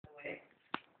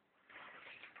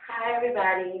Hi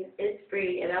everybody, it's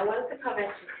Bree, and I wanted to come at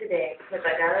you today because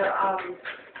I got a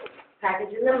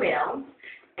package in the mail,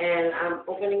 and I'm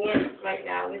opening it right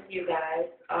now with you guys.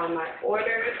 I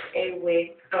ordered a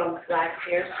wig from Black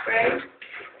Hairspray,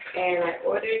 and I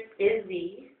ordered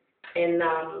Izzie in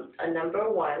a number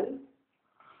 1,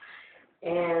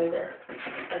 and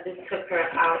I just took her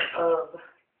out of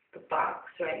the box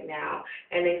right now,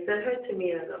 and they sent her to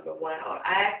me in a number 1. Or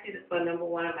I asked you for a number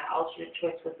 1, and my alternate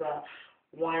choice was a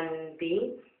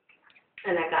 1B,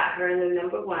 and I got her in the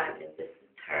number 1, and this is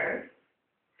her.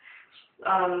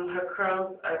 Her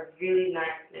curls are really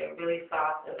nice, they're really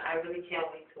soft, and I really can't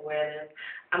wait to wear this.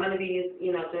 I'm going to be,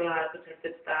 doing a lot of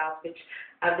protective styles, which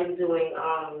I've been doing,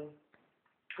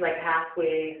 like half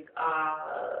wigs,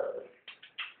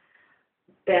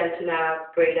 bantu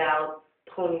knots, braid out,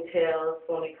 ponytails,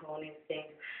 phony ponies,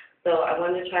 things. So I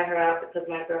wanted to try her out because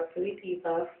my girl, Philly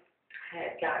Diva,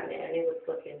 had gotten it, and it was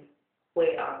looking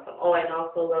way awesome. Oh, and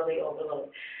also Lovely Overload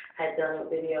had done a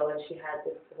video, and she had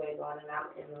this wig on, and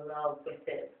I'm in love with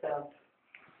it. So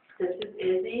this is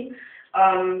Izzie.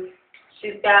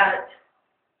 She's got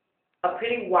a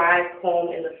pretty wide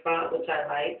comb in the front, which I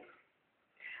like.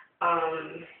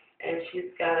 And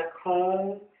she's got a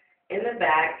comb in the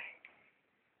back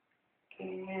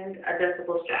and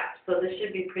adjustable straps. So this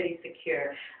should be pretty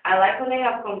secure. I like when they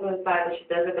have combs on the side, but she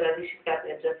doesn't, but at least she's got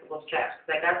the adjustable straps.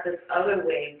 Because I got this other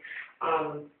wig,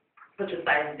 which is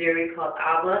by Izzie, called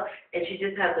Ava, and she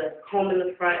just had the comb in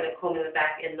the front and a comb in the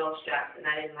back and no straps, and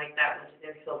I didn't like that one. It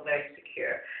didn't feel very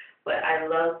secure. But I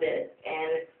love this,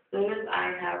 and as soon as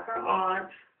I have her on,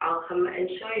 I'll come and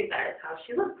show you guys how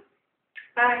she looks.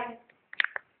 Bye.